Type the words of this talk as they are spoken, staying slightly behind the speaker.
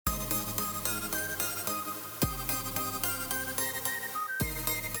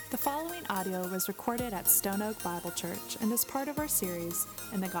audio was recorded at Stone Oak Bible Church and is part of our series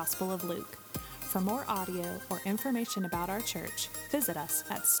in the Gospel of Luke. For more audio or information about our church, visit us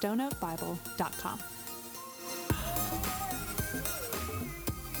at stoneoakbible.com.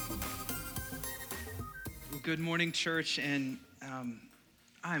 Good morning, church, and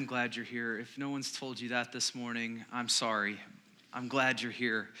I'm glad you're here. If no one's told you that this morning, I'm sorry. I'm glad you're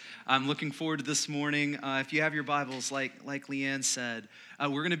here. I'm looking forward to this morning. If you have your Bibles, like Leanne said,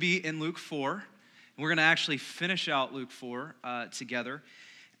 we're going to be in Luke 4. And we're going to actually finish out Luke 4 together.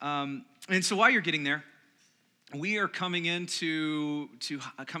 And so while you're getting there, we are coming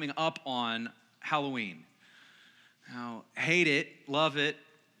coming up on Halloween. Now, hate it, love it,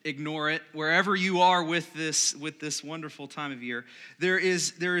 ignore it, wherever you are with this wonderful time of year, there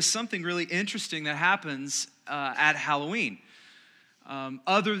is something really interesting that happens at Halloween.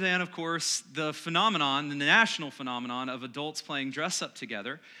 Other than, of course, the national phenomenon of adults playing dress up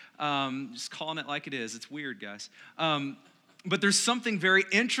together. Just calling it like it is. It's weird, guys. But there's something very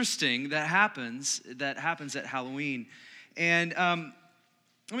interesting that happens at Halloween. And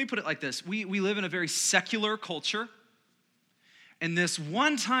let me put it like this. We live in a very secular culture. And this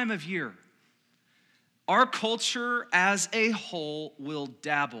one time of year, our culture as a whole will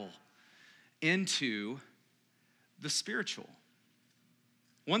dabble into the spiritual.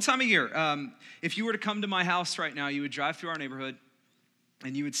 One time a year, if you were to come to my house right now, you would drive through our neighborhood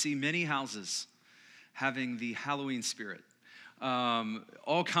and you would see many houses having the Halloween spirit.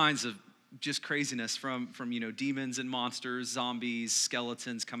 All kinds of just craziness from demons and monsters, zombies,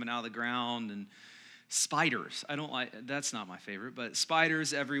 skeletons coming out of the ground, and spiders. That's not my favorite, but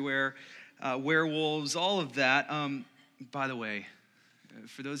spiders everywhere, werewolves, all of that. By the way,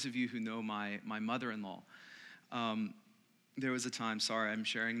 for those of you who know my mother-in-law, there was a time, sorry I'm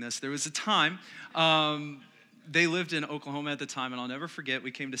sharing this, there was a time, they lived in Oklahoma at the time, and I'll never forget,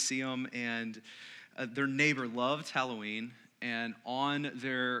 we came to see them, and their neighbor loved Halloween, and on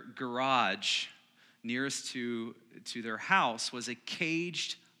their garage, nearest to their house, was a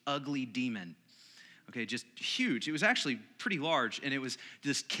caged, ugly demon. Okay, just huge. It was actually pretty large, and it was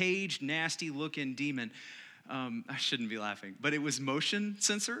this caged, nasty-looking demon. I shouldn't be laughing, but it was motion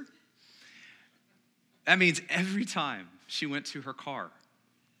sensor. That means every time she went to her car,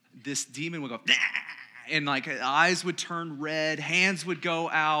 this demon would go, and eyes would turn red, hands would go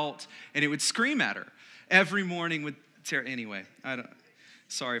out, and it would scream at her. Every morning would tear. Anyway,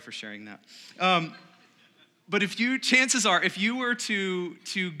 sorry for sharing that. But chances are, if you were to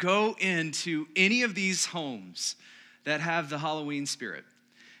go into any of these homes that have the Halloween spirit,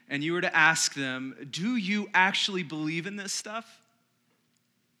 and you were to ask them, do you actually believe in this stuff?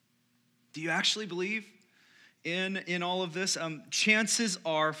 Do you actually believe in all of this? Chances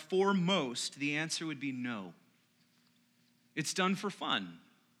are, for most, the answer would be no. It's done for fun.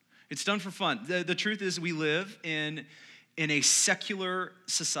 It's done for fun. The truth is, we live in a secular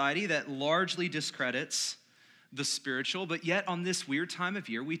society that largely discredits the spiritual, but yet on this weird time of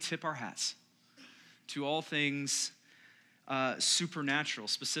year, we tip our hats to all things supernatural,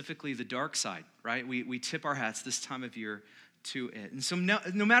 specifically the dark side, right? We tip our hats this time of year to it. And so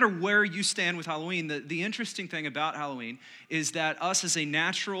no matter where you stand with Halloween, the interesting thing about Halloween is that us as a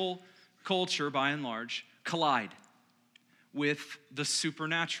natural culture, by and large, collide with the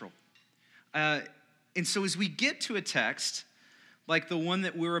supernatural. And so as we get to a text like the one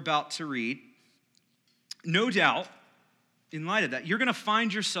that we're about to read, no doubt, in light of that, you're going to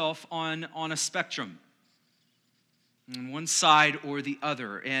find yourself on a spectrum, on one side or the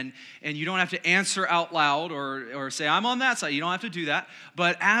other. And you don't have to answer out loud or say, I'm on that side. You don't have to do that.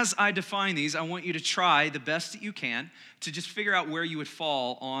 But as I define these, I want you to try the best that you can to just figure out where you would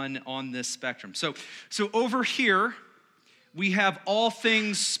fall on this spectrum. So over here, we have all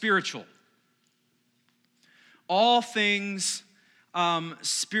things spiritual. All things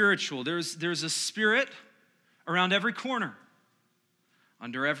spiritual. There's a spirit around every corner,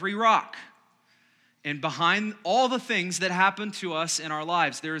 under every rock, and behind all the things that happen to us in our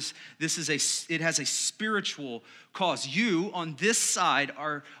lives. It has a spiritual cause. You on this side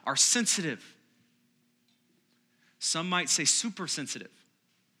are sensitive. Some might say super sensitive,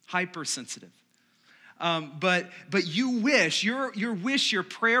 hypersensitive. But you wish, your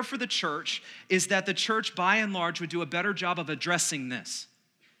prayer for the church is that the church by and large would do a better job of addressing this.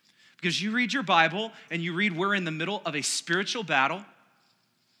 Because you read your Bible and you read we're in the middle of a spiritual battle,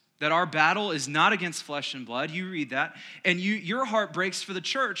 that our battle is not against flesh and blood. You read that, and your heart breaks for the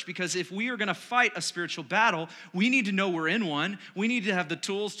church, because if we are going to fight a spiritual battle, we need to know we're in one. We need to have the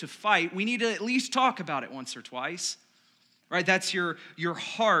tools to fight. We need to at least talk about it once or twice, right? That's your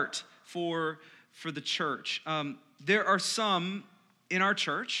heart for the church. There are some in our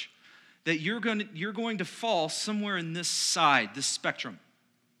church that you're going to fall somewhere in this side, this spectrum.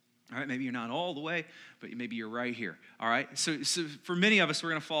 All right, maybe you're not all the way, but maybe you're right here. All right, so for many of us, we're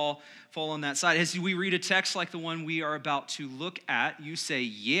going to fall on that side. As we read a text like the one we are about to look at, you say,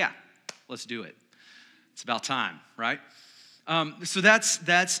 yeah, let's do it. It's about time, right? So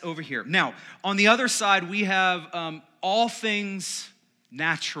that's over here. Now, on the other side, we have all things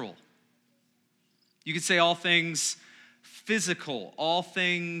natural. You could say all things physical, all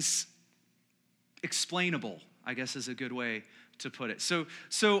things explainable, I guess is a good way to put it. So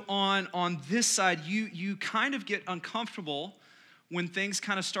on this side, you kind of get uncomfortable when things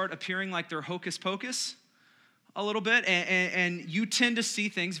kind of start appearing like they're hocus pocus a little bit, and you tend to see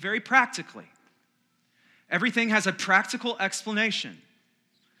things very practically. Everything has a practical explanation.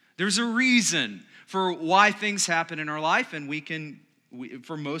 There's a reason for why things happen in our life, and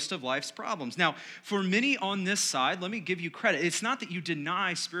for most of life's problems. Now, for many on this side, let me give you credit. It's not that you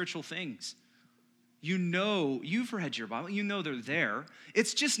deny spiritual things. You know, you've read your Bible, you know they're there.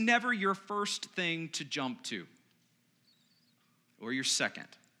 It's just never your first thing to jump to, or your second,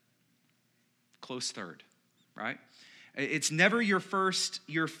 close third, right? It's never your first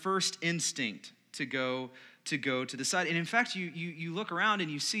instinct to go to the side. And in fact, you look around and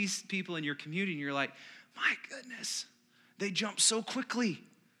you see people in your community and you're like, my goodness, they jump so quickly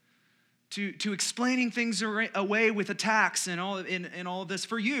to explaining things away with attacks and all of this.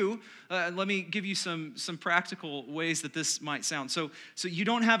 For you, let me give you some practical ways that this might sound. So you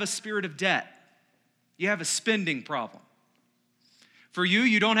don't have a spirit of debt. You have a spending problem. For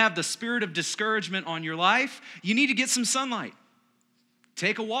you don't have the spirit of discouragement on your life. You need to get some sunlight.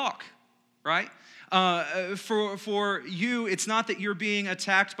 Take a walk, right? For you, it's not that you're being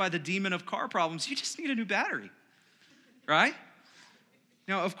attacked by the demon of car problems. You just need a new battery, right?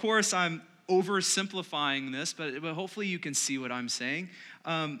 Now, of course, I'm oversimplifying this, but hopefully you can see what I'm saying.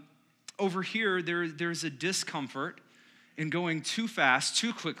 Over here, there's a discomfort in going too fast,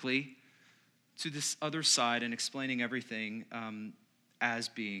 too quickly to this other side and explaining everything as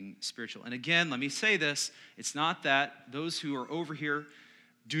being spiritual. And again, let me say this. It's not that those who are over here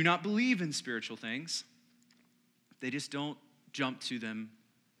do not believe in spiritual things. They just don't jump to them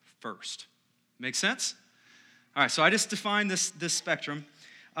first. Make sense? All right, so I just defined this spectrum.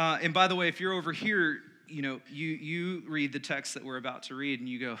 And by the way, if you're over here, you read the text that we're about to read and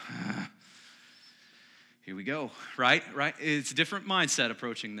you go, here we go, right? It's a different mindset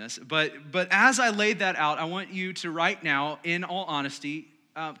approaching this. But as I laid that out, I want you to right now, in all honesty,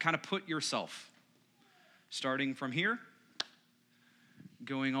 kind of put yourself, starting from here,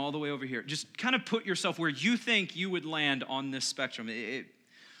 going all the way over here. Just kind of put yourself where you think you would land on this spectrum. It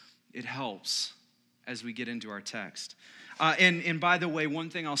helps as we get into our text. And by the way, one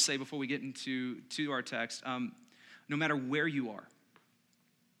thing I'll say before we get into our text, no matter where you are,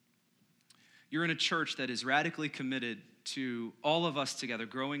 you're in a church that is radically committed to all of us together,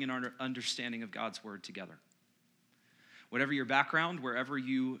 growing in our understanding of God's word together. Whatever your background, wherever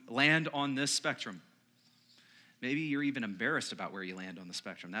you land on this spectrum, maybe you're even embarrassed about where you land on the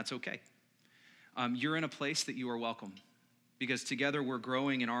spectrum. That's okay. You're in a place that you are welcome, because together we're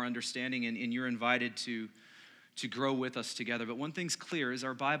growing in our understanding, and you're invited to grow with us together. But one thing's clear is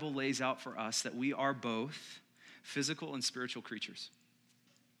our Bible lays out for us that we are both physical and spiritual creatures.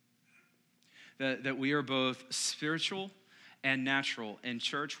 That we are both spiritual and natural. In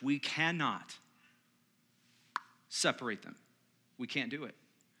church, we cannot separate them. We can't do it.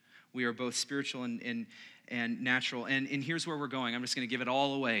 We are both spiritual and natural. And here's where we're going. I'm just going to give it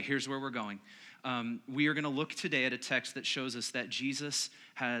all away. Here's where we're going. We are going to look today at a text that shows us that Jesus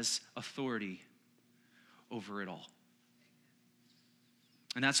has authority over it all.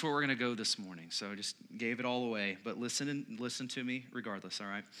 And that's where we're going to go this morning. So I just gave it all away, but listen to me regardless, all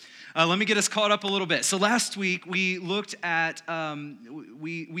right? Let me get us caught up a little bit. So last week we looked at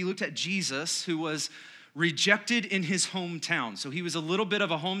Jesus, who was rejected in his hometown. So he was a little bit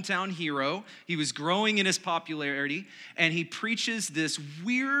of a hometown hero. He was growing in his popularity, and he preaches this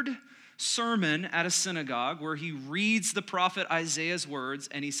weird sermon at a synagogue where he reads the prophet Isaiah's words,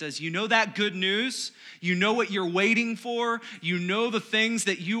 and he says, you know that good news? You know what you're waiting for? You know the things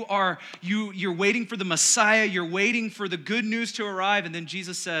that you're waiting for the Messiah, you're waiting for the good news to arrive, and then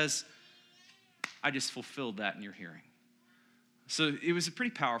Jesus says, I just fulfilled that in your hearing. So it was a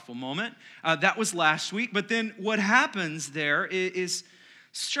pretty powerful moment. That was last week, but then what happens there is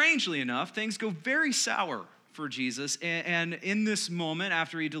strangely enough, things go very sour for Jesus. And in this moment,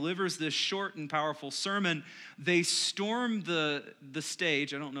 after he delivers this short and powerful sermon, they storm the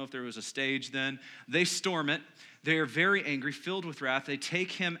stage. I don't know if there was a stage then. They storm it. They are very angry, filled with wrath. They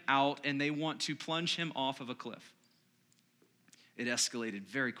take him out, and they want to plunge him off of a cliff. It escalated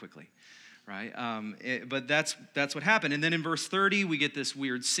very quickly, right? But that's what happened. And then in verse 30, we get this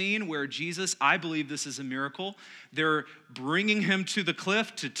weird scene where Jesus, I believe this is a miracle, they're bringing him to the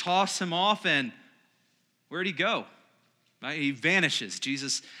cliff to toss him off, and where'd he go? Right? He vanishes.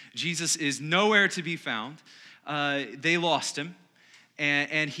 Jesus is nowhere to be found. They lost him,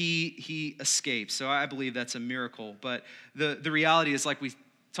 and he escapes. So I believe that's a miracle. But the reality is, like we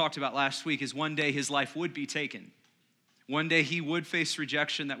talked about last week, is one day his life would be taken. One day he would face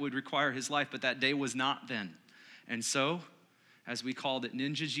rejection that would require his life, but that day was not then. And so, as we called it,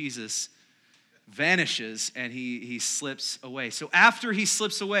 Ninja Jesus vanishes and he slips away. So after he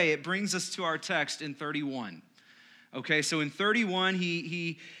slips away, it brings us to our text in 31. Okay, so in 31,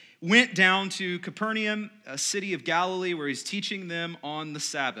 he went down to Capernaum, a city of Galilee, where he's teaching them on the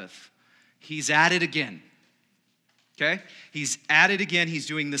Sabbath. He's at it again. Okay? He's at it again. He's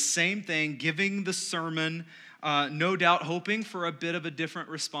doing the same thing, giving the sermon, no doubt hoping for a bit of a different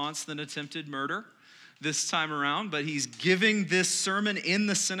response than attempted murder this time around. But he's giving this sermon in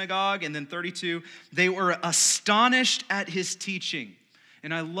the synagogue. And then 32, they were astonished at his teaching.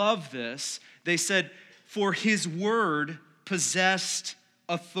 And I love this. They said, for his word possessed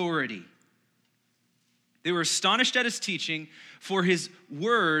authority. They were astonished at his teaching, for his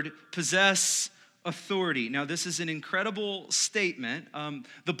word possessed authority. Now, this is an incredible statement.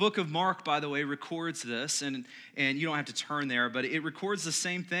 The book of Mark, by the way, records this, and you don't have to turn there, but it records the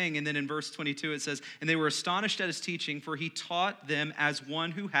same thing. And then in verse 22, it says, and they were astonished at his teaching, for he taught them as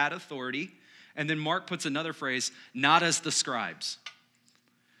one who had authority. And then Mark puts another phrase, not as the scribes.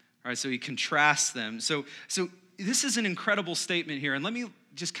 All right, so he contrasts them. So this is an incredible statement here, and let me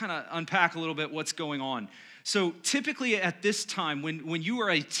just kind of unpack a little bit what's going on. So typically at this time, when you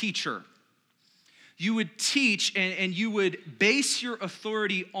are a teacher, you would teach and you would base your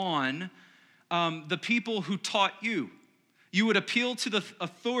authority on the people who taught you. You would appeal to the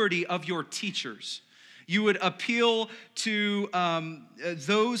authority of your teachers. You would appeal to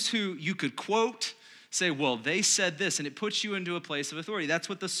those who you could quote, say, well, they said this, and it puts you into a place of authority. That's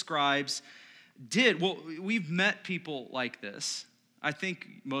what the scribes did. Well, we've met people like this. I think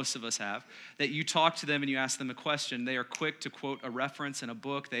most of us have, that you talk to them and you ask them a question. They are quick to quote a reference in a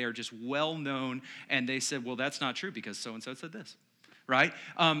book. They are just well known, and they said, well, that's not true because so-and-so said this, right?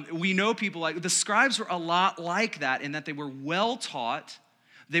 We know people like, the scribes were a lot like that in that they were well taught.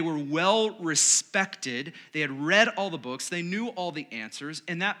 They were well respected. They had read all the books. They knew all the answers,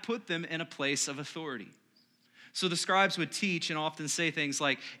 and that put them in a place of authority. So the scribes would teach and often say things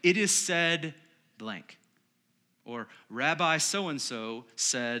like, it is said blank, or Rabbi so-and-so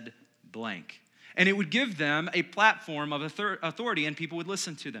said blank. And it would give them a platform of authority, and people would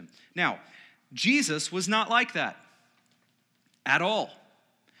listen to them. Now, Jesus was not like that at all.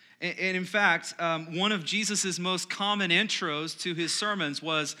 And in fact, one of Jesus' most common intros to his sermons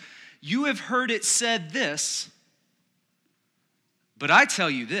was, you have heard it said this, but I tell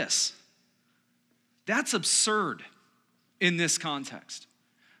you this. That's absurd in this context.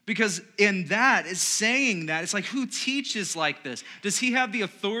 Because in that, it's saying that, it's like, who teaches like this? Does he have the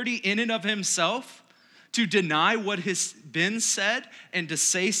authority in and of himself to deny what has been said and to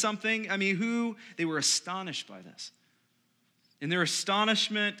say something? I mean, they were astonished by this. And their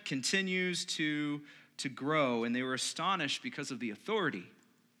astonishment continues to grow, and they were astonished because of the authority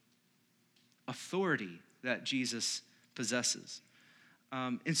that Jesus possesses.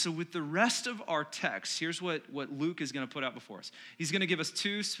 And so with the rest of our text, here's what Luke is going to put out before us. He's going to give us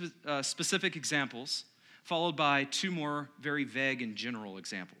two specific examples, followed by two more very vague and general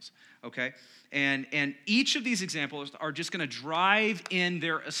examples, okay? And each of these examples are just going to drive in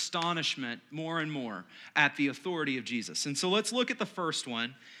their astonishment more and more at the authority of Jesus. And so let's look at the first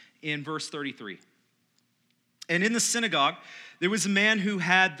one in verse 33. And in the synagogue, there was a man who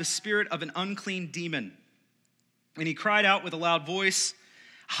had the spirit of an unclean demon. And he cried out with a loud voice,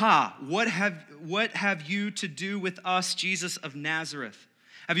 "Ha, what have you to do with us, Jesus of Nazareth?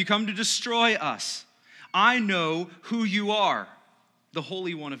 Have you come to destroy us? I know who you are, the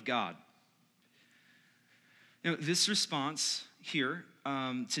Holy One of God." Now, this response here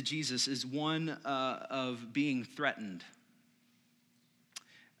to Jesus is one of being threatened.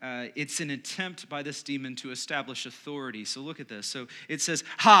 It's an attempt by this demon to establish authority. So look at this. So it says,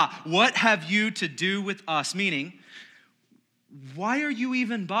 "Ha, what have you to do with us?" Meaning, why are you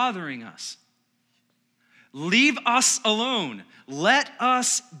even bothering us? Leave us alone. Let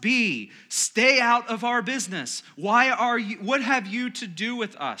us be. Stay out of our business. What have you to do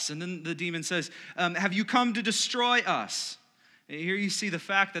with us? And then the demon says, have you come to destroy us? And here you see the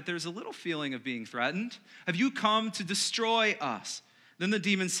fact that there's a little feeling of being threatened. Have you come to destroy us? Then the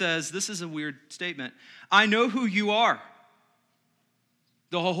demon says, this is a weird statement, I know who you are,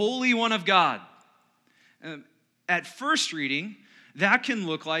 the Holy One of God. At first reading, that can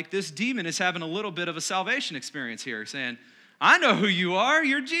look like this demon is having a little bit of a salvation experience here, saying, I know who you are,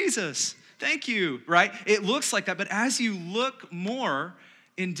 you're Jesus. Thank you, right? It looks like that, but as you look more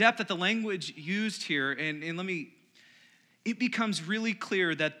in depth at the language used here, it becomes really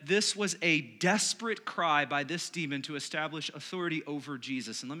clear that this was a desperate cry by this demon to establish authority over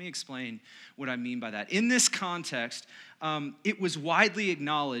Jesus. And let me explain what I mean by that. In this context, it was widely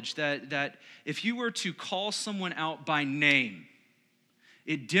acknowledged that if you were to call someone out by name,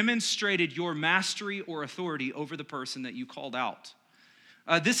 it demonstrated your mastery or authority over the person that you called out.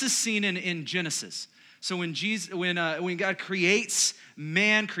 This is seen in Genesis. So when God creates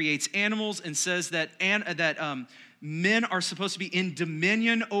man, creates animals, and says that men are supposed to be in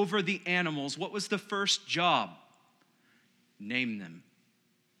dominion over the animals, what was the first job? Name them.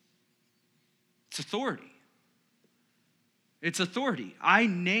 It's authority. It's authority. I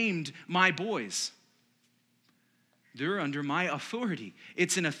named my boys. They're under my authority.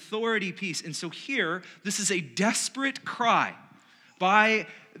 It's an authority piece. And so here, this is a desperate cry by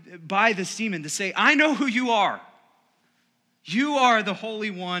this demon to say, I know who you are. You are the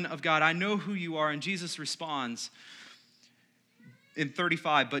Holy One of God. I know who you are. And Jesus responds in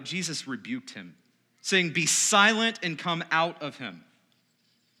 35, but Jesus rebuked him, saying, be silent and come out of him.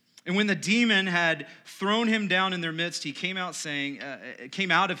 And when the demon had thrown him down in their midst, he came out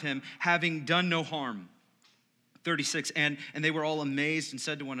of him, having done no harm. 36, and they were all amazed and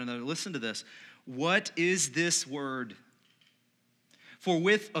said to one another, listen to this, what is this word? For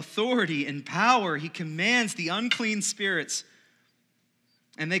with authority and power he commands the unclean spirits,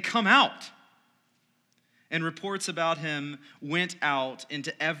 and they come out. And reports about him went out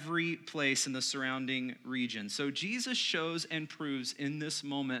into every place in the surrounding region. So Jesus shows and proves in this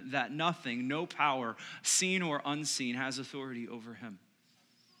moment that nothing, no power, seen or unseen, has authority over him.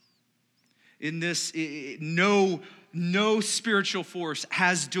 In this, no spiritual force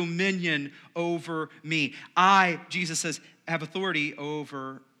has dominion over me. I, Jesus says, have authority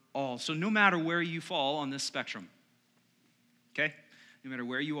over all. So no matter where you fall on this spectrum, okay? No matter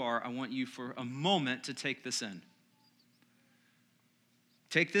where you are, I want you for a moment to take this in.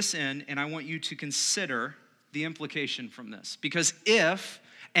 Take this in, and I want you to consider the implication from this. Because if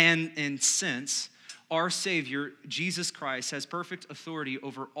and since our Savior, Jesus Christ, has perfect authority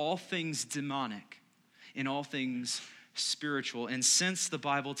over all things demonic and all things spiritual, and since the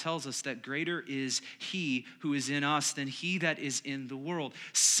Bible tells us that greater is he who is in us than he that is in the world,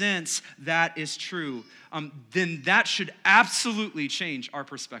 since that is true, then that should absolutely change our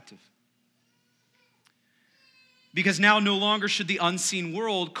perspective. Because now no longer should the unseen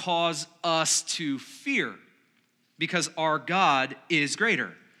world cause us to fear, because our God is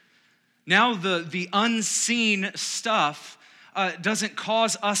greater. Now the unseen stuff doesn't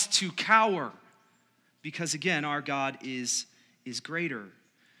cause us to cower, because again, our God is greater.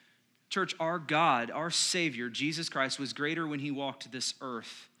 Church, our God, our Savior, Jesus Christ, was greater when he walked this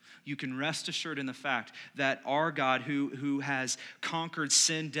earth. You can rest assured in the fact that our God, who has conquered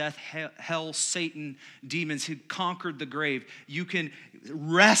sin, death, hell, Satan, demons, who conquered the grave, you can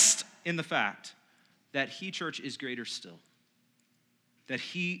rest in the fact that he, church, is greater still. That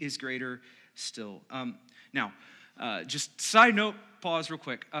he is greater still. Now, just side note, pause real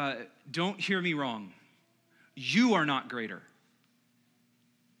quick. Don't hear me wrong. You are not greater.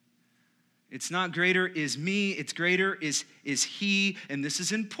 It's not greater is me, it's greater is he. And this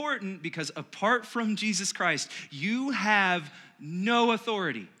is important because apart from Jesus Christ, you have no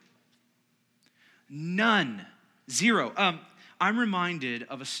authority. None. Zero. I'm reminded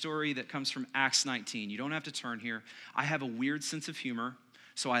of a story that comes from Acts 19. You don't have to turn here. I have a weird sense of humor,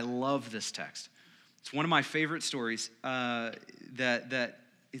 so I love this text. It's one of my favorite stories that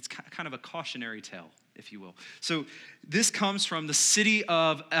it's kind of a cautionary tale, if you will. So this comes from the city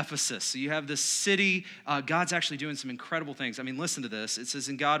of Ephesus. So you have this city. God's actually doing some incredible things. I mean, listen to this. It says,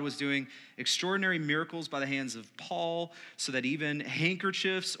 and God was doing extraordinary miracles by the hands of Paul, so that even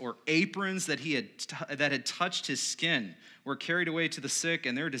handkerchiefs or aprons that had touched his skin were carried away to the sick,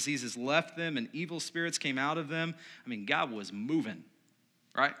 and their diseases left them, and evil spirits came out of them. I mean, God was moving,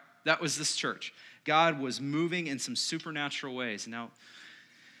 right? That was this church. God was moving in some supernatural ways. Now,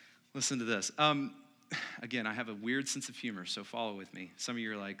 listen to this. Again, I have a weird sense of humor, so follow with me. Some of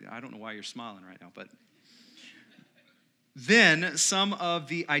you are like, I don't know why you're smiling right now, but then some of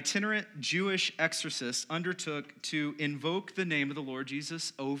the itinerant Jewish exorcists undertook to invoke the name of the Lord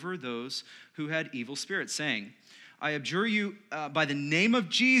Jesus over those who had evil spirits, saying, I adjure you by the name of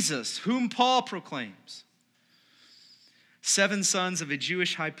Jesus, whom Paul proclaims. 7 sons of a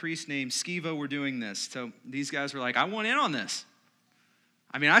Jewish high priest named Sceva were doing this. So these guys were like, I want in on this.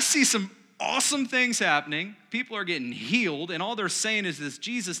 I mean, I see some awesome things happening. People are getting healed, and all they're saying is this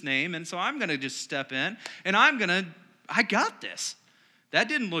Jesus name, and so I'm going to just step in, and I got this. That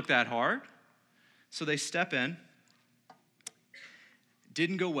didn't look that hard. So they step in.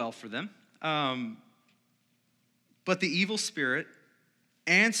 Didn't go well for them. But the evil spirit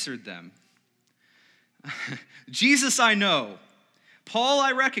answered them. Jesus I know, Paul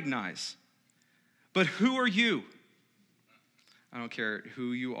I recognize, but who are you? I don't care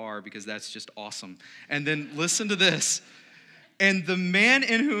who you are because that's just awesome. And then listen to this. And the man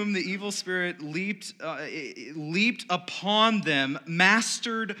in whom the evil spirit leaped upon them,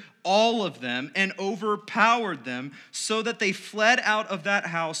 mastered all of them, and overpowered them, so that they fled out of that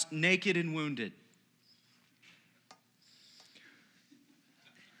house naked and wounded.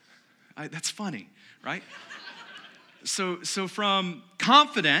 That's funny, right? So from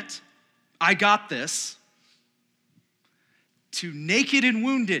confident, I got this, to naked and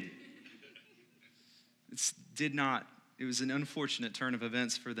wounded. It was an unfortunate turn of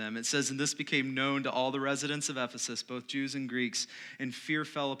events for them. It says, and this became known to all the residents of Ephesus, both Jews and Greeks, and fear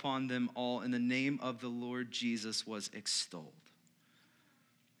fell upon them all, and the name of the Lord Jesus was extolled.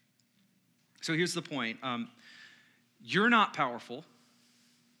 So here's the point. You're not powerful.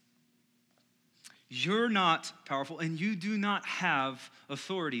 You're not powerful, and you do not have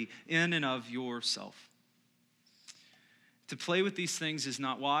authority in and of yourself. To play with these things is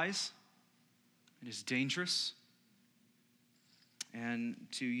not wise. It is dangerous. And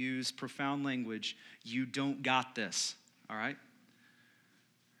to use profound language, you don't got this, all right?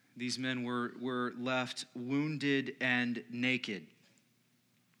 These men were left wounded and naked.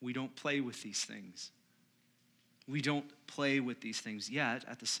 We don't play with these things. We don't play with these things, yet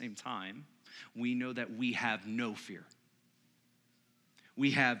at the same time, we know that we have no fear.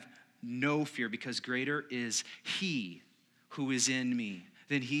 We have no fear because greater is He who is in me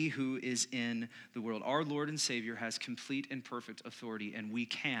than he who is in the world. Our Lord and Savior has complete and perfect authority, and we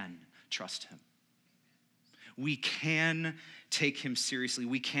can trust him. We can take him seriously.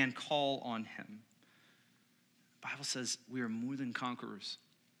 We can call on him. The Bible says we are more than conquerors.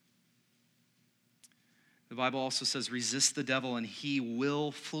 The Bible also says, resist the devil and he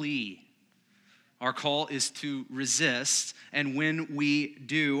will flee. Our call is to resist, and when we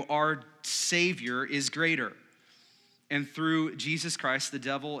do, our Savior is greater. And through Jesus Christ, the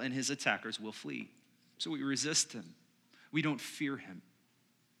devil and his attackers will flee. So we resist him. We don't fear him.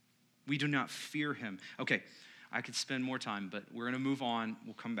 We do not fear him. Okay, I could spend more time, but we're going to move on.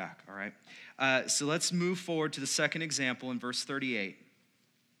 We'll come back, all right? So let's move forward to the second example in verse 38.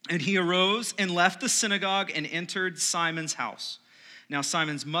 And he arose and left the synagogue and entered Simon's house. Now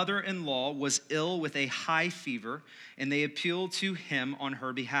Simon's mother-in-law was ill with a high fever, and they appealed to him on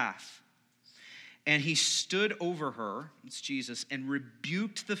her behalf. And he stood over her, it's Jesus, and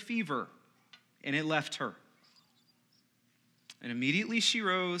rebuked the fever, and it left her. And immediately she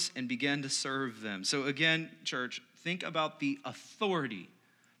rose and began to serve them. So again, church, think about the authority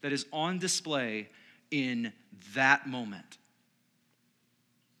that is on display in that moment.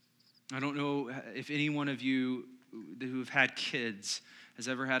 I don't know if any one of you who've had kids has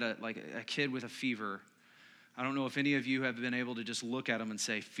ever had a kid with a fever. I don't know if any of you have been able to just look at them and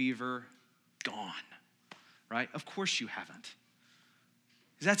say, fever, gone, right? Of course you haven't.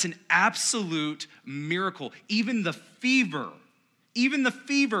 That's an absolute miracle. Even the fever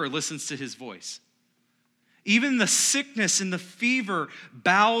listens to his voice. Even the sickness and the fever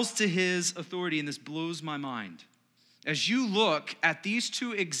bows to his authority, and this blows my mind. As you look at these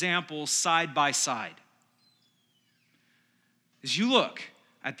two examples side by side,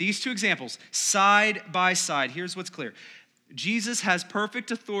 here's what's clear. Jesus has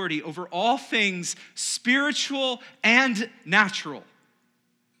perfect authority over all things spiritual and natural.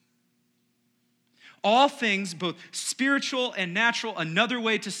 All things, both spiritual and natural. Another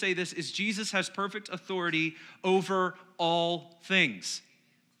way to say this is Jesus has perfect authority over all things.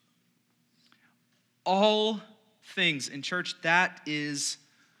 All things. In church, that is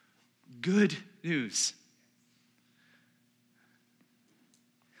good news.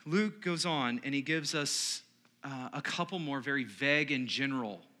 Luke goes on and he gives us a couple more very vague and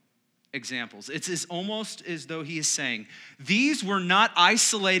general examples. It's almost as though he is saying, these were not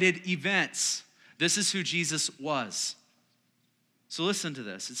isolated events. This is who Jesus was. So listen to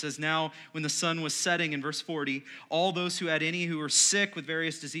this. It says, now when the sun was setting in verse 40, all those who had any who were sick with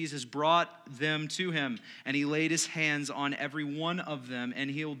various diseases brought them to him, and he laid his hands on every one of them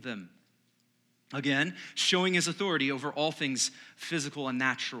and healed them. Again, showing his authority over all things physical and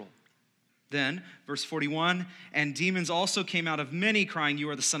natural. Then, verse 41, and demons also came out of many, crying, you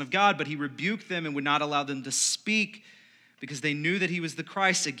are the Son of God, but he rebuked them and would not allow them to speak because they knew that he was the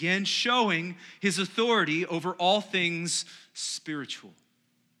Christ, again showing his authority over all things spiritual.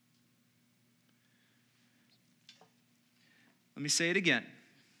 Let me say it again.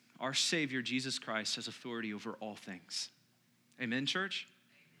 Our Savior, Jesus Christ, has authority over all things. Amen, church?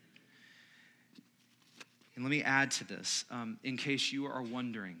 And let me add to this, in case you are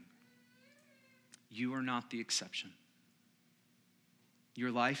wondering, you are not the exception.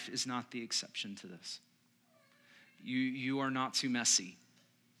 Your life is not the exception to this. You are not too messy.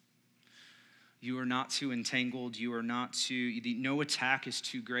 You are not too entangled. You are not too, no attack is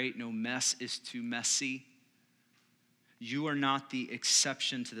too great. No mess is too messy. You are not the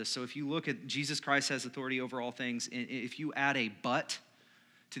exception to this. So if you look at Jesus Christ has authority over all things, if you add a but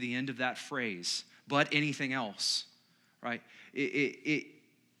to the end of that phrase, but anything else, right? Here's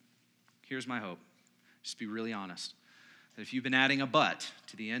my hope. Just be really honest. That if you've been adding a but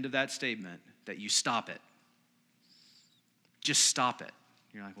to the end of that statement, that you stop it. Just stop it.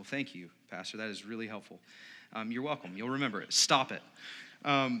 You're like, well, thank you, Pastor. That is really helpful. You're welcome. You'll remember it. Stop it.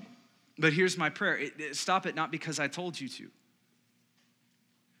 But here's my prayer. Stop it not because I told you to.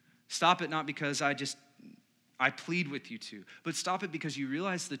 Stop it not because I plead with you to. But stop it because you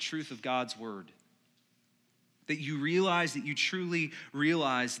realize the truth of God's word. That you realize, that you truly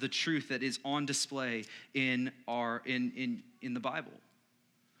realize the truth that is on display in the Bible.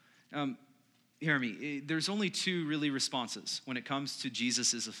 Hear me, there's only two really responses when it comes to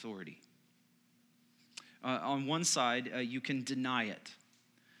Jesus' authority. On one side, you can deny it.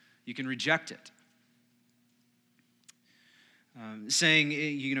 You can reject it. Saying,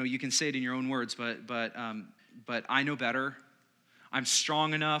 you can say it in your own words, but I know better. I'm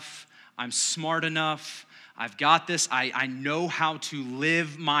strong enough. I'm smart enough. I've got this. I know how to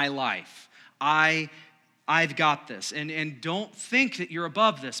live my life. I've got this. And don't think that you're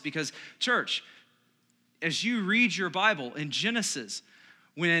above this, because, church, as you read your Bible in Genesis,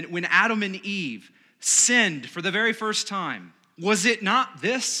 when Adam and Eve sinned for the very first time, was it not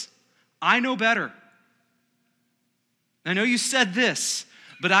this? I know better. I know you said this,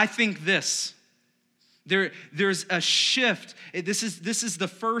 but I think this. There's a shift. This is the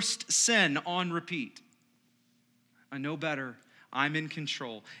first sin on repeat. I know better. I'm in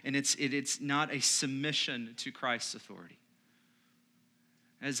control. And it's not a submission to Christ's authority.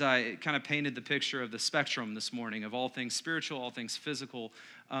 As I kind of painted the picture of the spectrum this morning of all things spiritual, all things physical,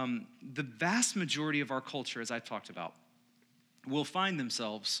 the vast majority of our culture, as I've talked about, will find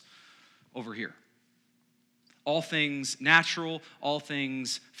themselves over here. All things natural, all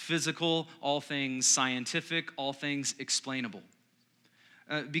things physical, all things scientific, all things explainable.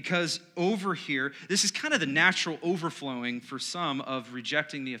 Because over here, this is kind of the natural overflowing for some of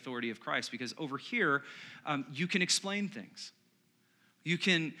rejecting the authority of Christ, because over here, you can explain things. You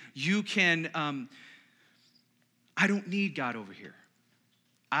can. I don't need God over here.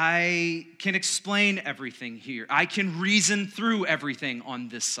 I can explain everything here. I can reason through everything on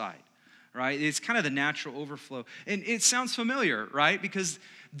this side, right? It's kind of the natural overflow. And it sounds familiar, right? Because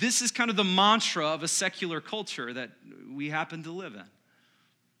this is kind of the mantra of a secular culture that we happen to live in.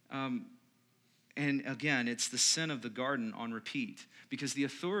 And again, it's the sin of the garden on repeat, because the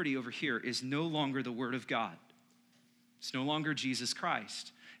authority over here is no longer the word of God. It's no longer Jesus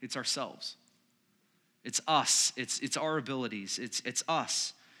Christ. It's ourselves. It's us. It's our abilities. It's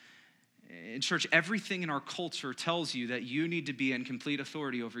us. In church, everything in our culture tells you that you need to be in complete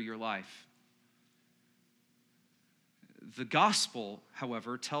authority over your life. The gospel,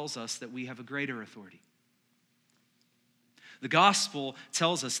 however, tells us that we have a greater authority. The gospel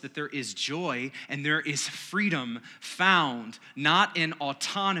tells us that there is joy and there is freedom found not in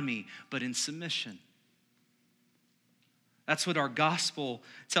autonomy, but in submission. That's what our gospel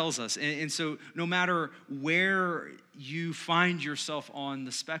tells us. And so no matter where you find yourself on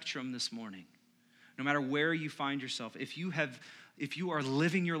the spectrum this morning, no matter where you find yourself, if you are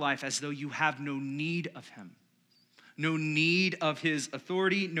living your life as though you have no need of him, no need of his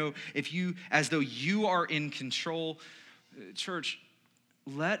authority, as though you are in control, church,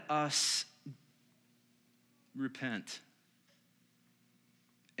 let us repent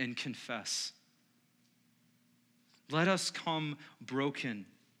and confess. Let us come broken.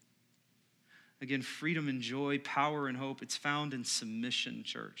 Again, freedom and joy, power and hope, it's found in submission,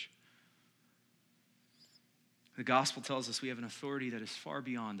 church. The gospel tells us we have an authority that is far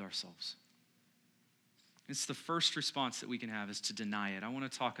beyond ourselves. It's the first response that we can have, is to deny it. I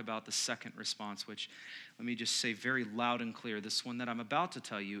want to talk about the second response, which, let me just say very loud and clear, this one that I'm about to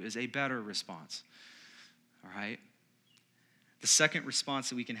tell you is a better response. All right? The second response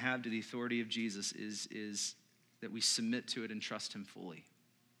that we can have to the authority of Jesus is that we submit to it and trust him fully.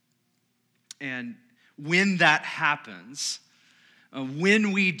 And when that happens,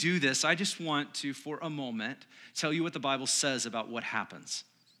 when we do this, I just want to, for a moment, tell you what the Bible says about what happens,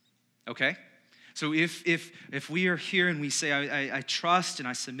 okay? So if we are here and we say, I trust and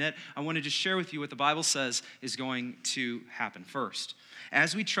I submit, I want to just share with you what the Bible says is going to happen. First,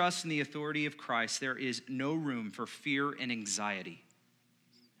 as we trust in the authority of Christ, there is no room for fear and anxiety.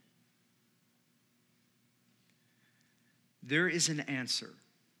 There is an answer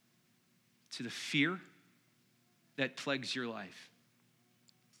to the fear that plagues your life.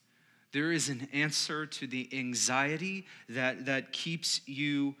 There is an answer to the anxiety that keeps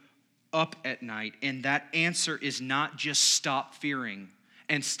you up at night, and that answer is not just stop fearing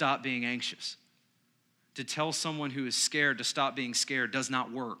and stop being anxious. To tell someone who is scared to stop being scared does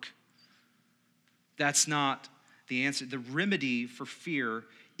not work. That's not the answer. The remedy for fear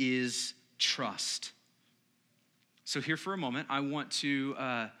is trust. So here for a moment, I want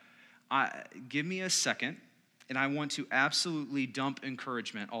to, give me a second, and I want to absolutely dump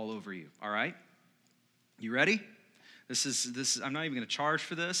encouragement all over you, all right? You ready? This is. I'm not even going to charge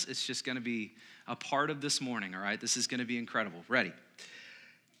for this. It's just going to be a part of this morning, all right? This is going to be incredible. Ready?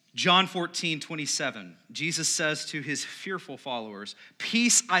 John 14:27, Jesus says to his fearful followers,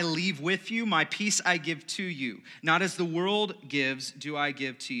 "Peace I leave with you, my peace I give to you. Not as the world gives, do I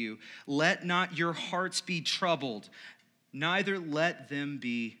give to you. Let not your hearts be troubled, neither let them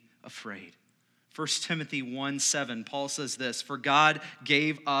be afraid." 1 Timothy 1:7, Paul says this, "For God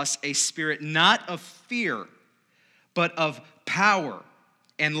gave us a spirit not of fear, but of power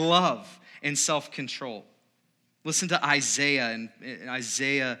and love and self-control." Listen to Isaiah in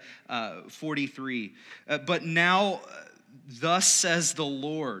Isaiah 43. "But now, thus says the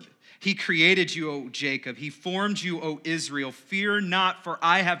Lord, He created you, O Jacob. He formed you, O Israel. Fear not, for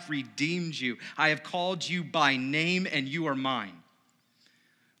I have redeemed you. I have called you by name, and you are mine."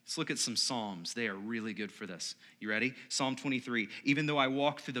 Let's look at some Psalms. They are really good for this. You ready? Psalm 23. "Even though I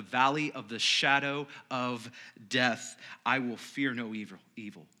walk through the valley of the shadow of death, I will fear no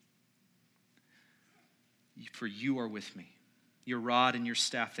evil. For you are with me. Your rod and your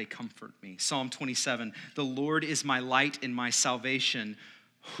staff, they comfort me." Psalm 27. "The Lord is my light and my salvation.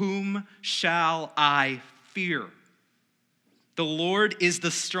 Whom shall I fear? The Lord is the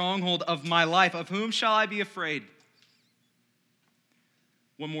stronghold of my life. Of whom shall I be afraid?"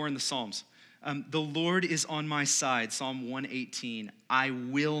 One more in the Psalms. "The Lord is on my side." Psalm 118. "I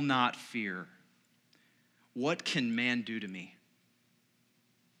will not fear. What can man do to me?"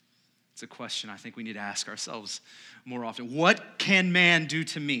 It's a question I think we need to ask ourselves more often. What can man do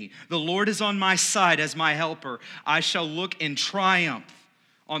to me? The Lord is on my side as my helper. I shall look in triumph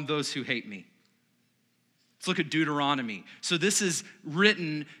on those who hate me. Let's look at Deuteronomy. So this is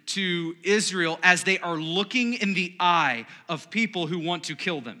written to Israel as they are looking in the eye of people who want to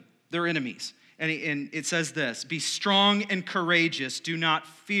kill them, their enemies. And it says this, "Be strong and courageous. Do not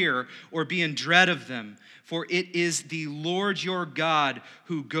fear or be in dread of them, for it is the Lord your God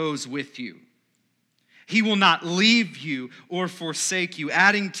who goes with you. He will not leave you or forsake you."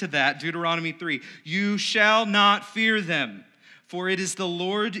 Adding to that, Deuteronomy 3, "You shall not fear them, for it is the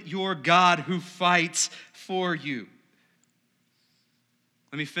Lord your God who fights for you."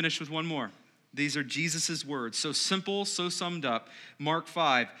 Let me finish with one more. These are Jesus' words. So simple, so summed up. Mark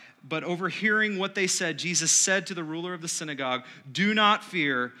 5. "But overhearing what they said, Jesus said to the ruler of the synagogue, 'Do not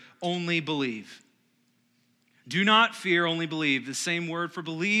fear, only believe.'" Do not fear, only believe. The same word for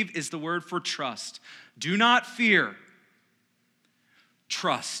believe is the word for trust. Do not fear.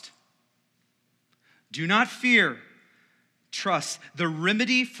 Trust. Do not fear. Trust. The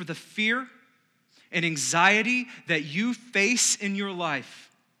remedy for the fear and anxiety that you face in your life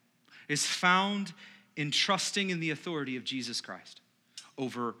is found in trusting in the authority of Jesus Christ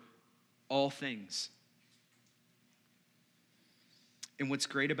over all things. And what's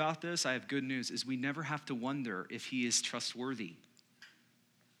great about this, I have good news, is we never have to wonder if he is trustworthy.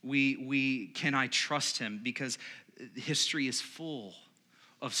 Can I trust him? Because history is full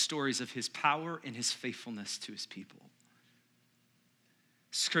of stories of his power and his faithfulness to his people.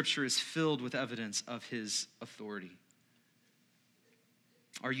 Scripture is filled with evidence of his authority.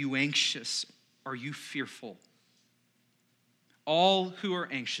 Are you anxious? Are you fearful? All who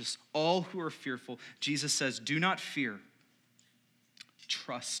are anxious, all who are fearful, Jesus says, "Do not fear.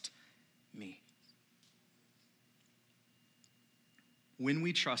 Trust me." When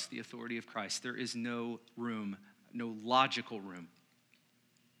we trust the authority of Christ, there is no room, no logical room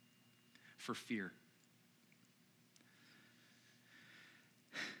for fear.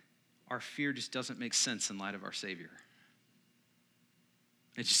 Our fear just doesn't make sense in light of our Savior.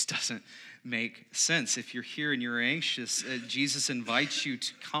 It just doesn't make sense. If you're here and you're anxious, Jesus invites you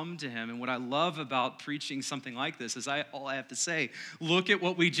to come to him. And what I love about preaching something like this is all I have to say, look at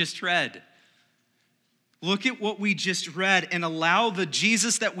what we just read. Look at what we just read and allow the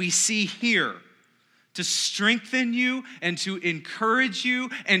Jesus that we see here to strengthen you and to encourage you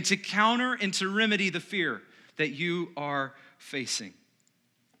and to counter and to remedy the fear that you are facing.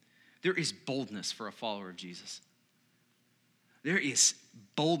 There is boldness for a follower of Jesus. There is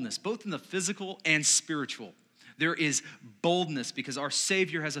boldness, both in the physical and spiritual. There is boldness because our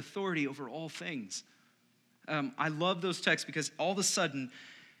Savior has authority over all things. I love those texts because all of a sudden,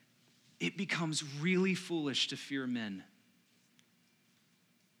 it becomes really foolish to fear men.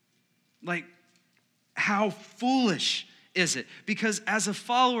 Like, how foolish is it? Because as a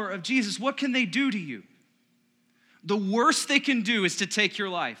follower of Jesus, what can they do to you? The worst they can do is to take your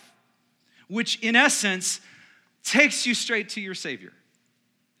life, which in essence takes you straight to your Savior.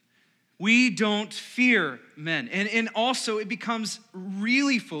 We don't fear men. And also it becomes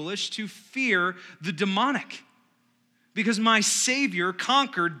really foolish to fear the demonic because my Savior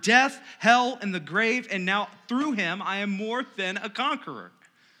conquered death, hell, and the grave, and now through him I am more than a conqueror.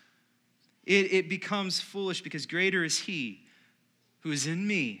 It becomes foolish because greater is he who is in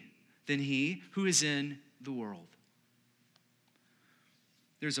me than he who is in the world.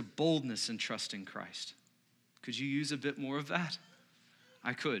 There's a boldness in trusting Christ. Could you use a bit more of that?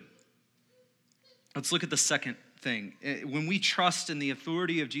 I could. Let's look at the second thing. When we trust in the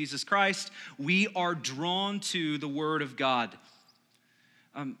authority of Jesus Christ, we are drawn to the Word of God.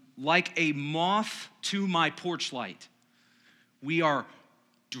 Like a moth to my porch light, we are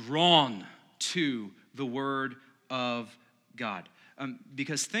drawn to the Word of God.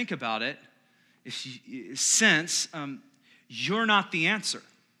 Because think about it, since you're not the answer,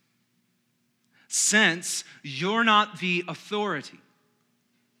 since you're not the authority,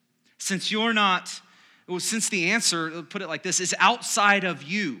 since the answer, put it like this, is outside of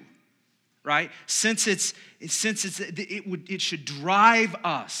you, right? It should drive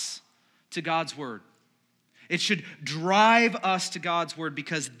us to God's Word. It should drive us to God's Word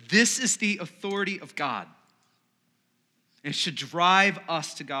because this is the authority of God. It should drive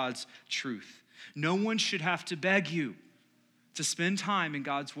us to God's truth. No one should have to beg you to spend time in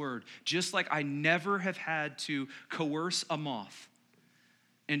God's Word, just like I never have had to coerce a moth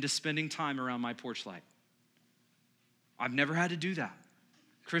into spending time around my porch light. I've never had to do that.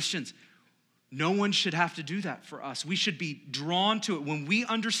 Christians, no one should have to do that for us. We should be drawn to it. When we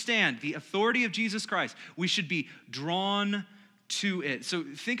understand the authority of Jesus Christ, we should be drawn to it. So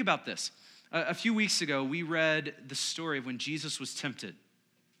think about this. A few weeks ago, we read the story of when Jesus was tempted.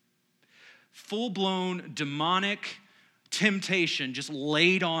 Full-blown demonic temptation just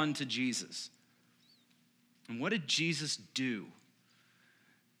laid on to Jesus. And what did Jesus do?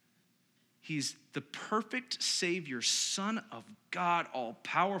 He's the perfect Savior, Son of God,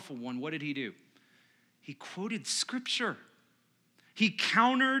 all-powerful one. What did he do? He quoted Scripture. He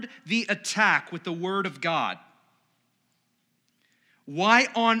countered the attack with the Word of God. Why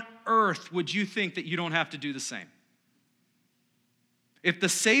on earth would you think that you don't have to do the same? If the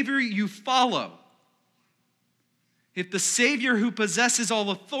Savior you follow, if the Savior who possesses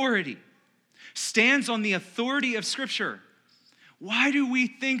all authority stands on the authority of Scripture, why do we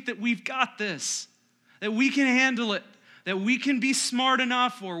think that we've got this? That we can handle it? That we can be smart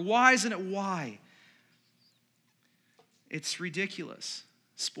enough or wise enough? Why? It's ridiculous.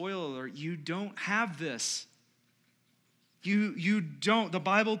 Spoiler alert, you don't have this. You don't. The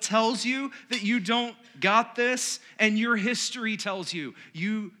Bible tells you that you don't got this, and your history tells you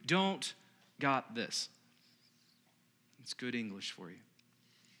you don't got this. It's good English for you.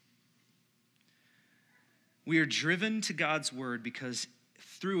 We are driven to God's Word because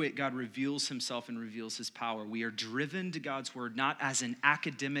through it, God reveals himself and reveals his power. We are driven to God's Word not as an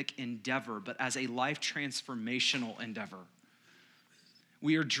academic endeavor, but as a life transformational endeavor.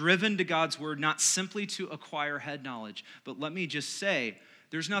 We are driven to God's Word not simply to acquire head knowledge, but let me just say,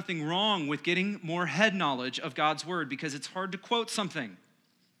 there's nothing wrong with getting more head knowledge of God's Word because it's hard to quote something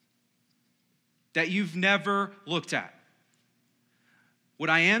that you've never looked at. What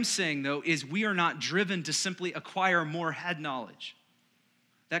I am saying, though, is we are not driven to simply acquire more head knowledge.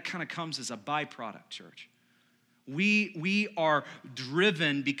 That kind of comes as a byproduct, church. We are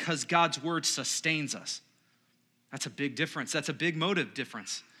driven because God's Word sustains us. That's a big difference. That's a big motive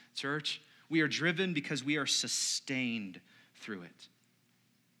difference, church. We are driven because we are sustained through it.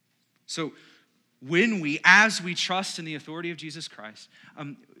 So as we trust in the authority of Jesus Christ,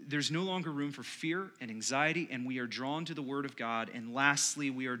 there's no longer room for fear and anxiety, and we are drawn to the Word of God. And lastly,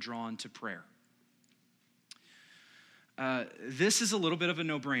 we are drawn to prayer. this is a little bit of a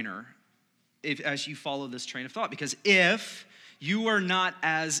no-brainer as you follow this train of thought, because if you are not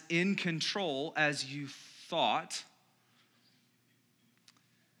as in control as you thought,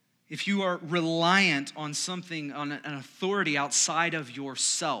 if you are reliant on something, on an authority outside of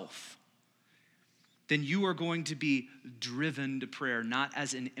yourself, then you are going to be driven to prayer, not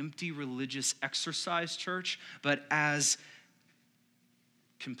as an empty religious exercise, church, but as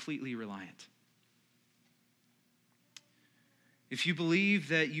completely reliant. If you believe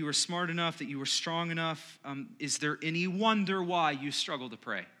that you are smart enough, that you are strong enough, is there any wonder why you struggle to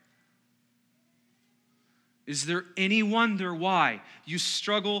pray? Is there any wonder why you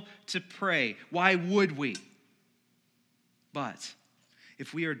struggle to pray? Why would we? But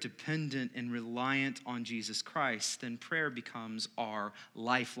if we are dependent and reliant on Jesus Christ, then prayer becomes our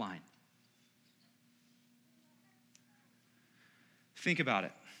lifeline. Think about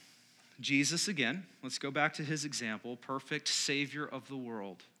it. Jesus, again, let's go back to his example, perfect Savior of the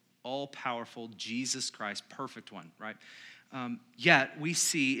world, all-powerful Jesus Christ, perfect one, right? Yet we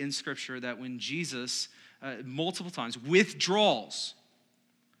see in Scripture that when Jesus multiple times withdraws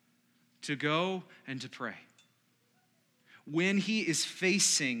to go and to pray, when he is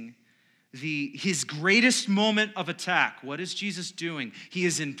facing his greatest moment of attack, what is Jesus doing? He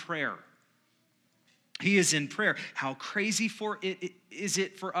is in prayer. He is in prayer. How crazy is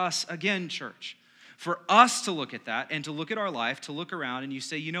it for us, again, church, for us to look at that and to look at our life, to look around and you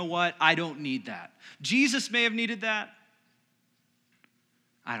say, you know what? I don't need that. Jesus may have needed that.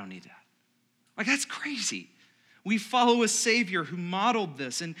 I don't need that. Like, that's crazy. We follow a Savior who modeled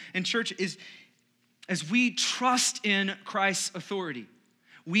this. And church, as we trust in Christ's authority,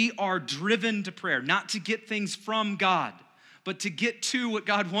 we are driven to prayer, not to get things from God, but to get to what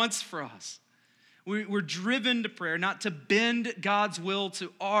God wants for us. We're driven to prayer, not to bend God's will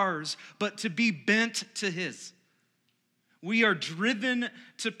to ours, but to be bent to his. We are driven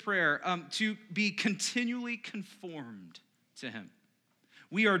to prayer to be continually conformed to him.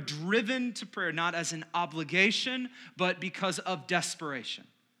 We are driven to prayer not as an obligation, but because of desperation.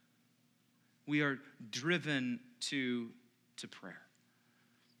 We are driven to prayer.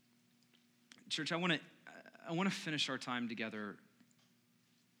 Church, I want to finish our time together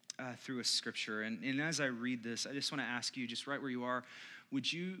through a scripture. And as I read this, I just want to ask you, just right where you are,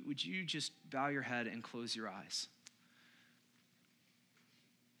 would you just bow your head and close your eyes?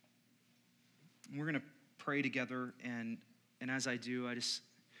 We're going to pray together, and as I do, I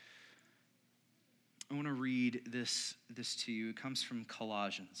want to read this to you. It comes from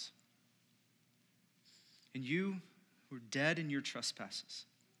Colossians. And you were dead in your trespasses,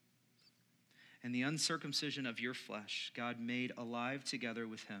 and the uncircumcision of your flesh, God made alive together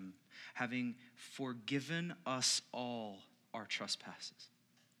with him, having forgiven us all our trespasses,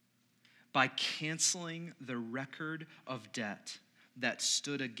 by canceling the record of debt that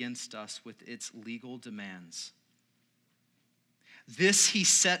stood against us with its legal demands. This he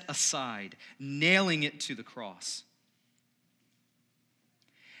set aside, nailing it to the cross.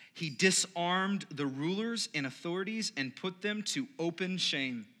 He disarmed the rulers and authorities and put them to open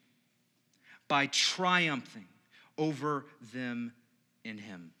shame by triumphing over them in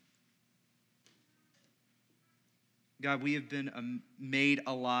him. God, we have been made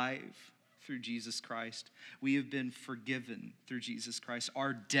alive through Jesus Christ. We have been forgiven through Jesus Christ.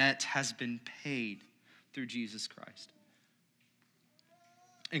 Our debt has been paid through Jesus Christ.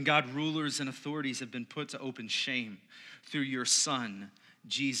 And God, rulers and authorities have been put to open shame through your Son,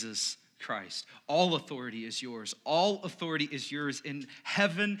 Jesus Christ. All authority is yours. All authority is yours in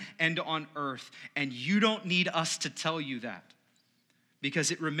heaven and on earth. And you don't need us to tell you that,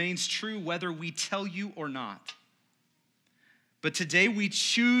 because it remains true whether we tell you or not. But today we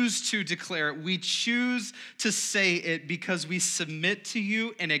choose to declare it. We choose to say it because we submit to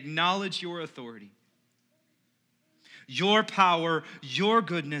you and acknowledge your authority. Your power, your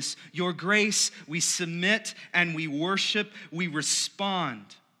goodness, your grace, we submit and we worship, we respond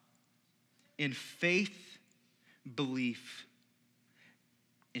in faith, belief,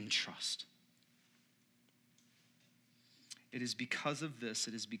 in trust. It is because of this,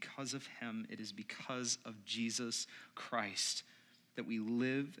 it is because of him, it is because of Jesus Christ that we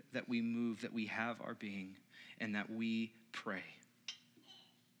live, that we move, that we have our being, and that we pray.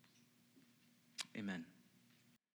 Amen.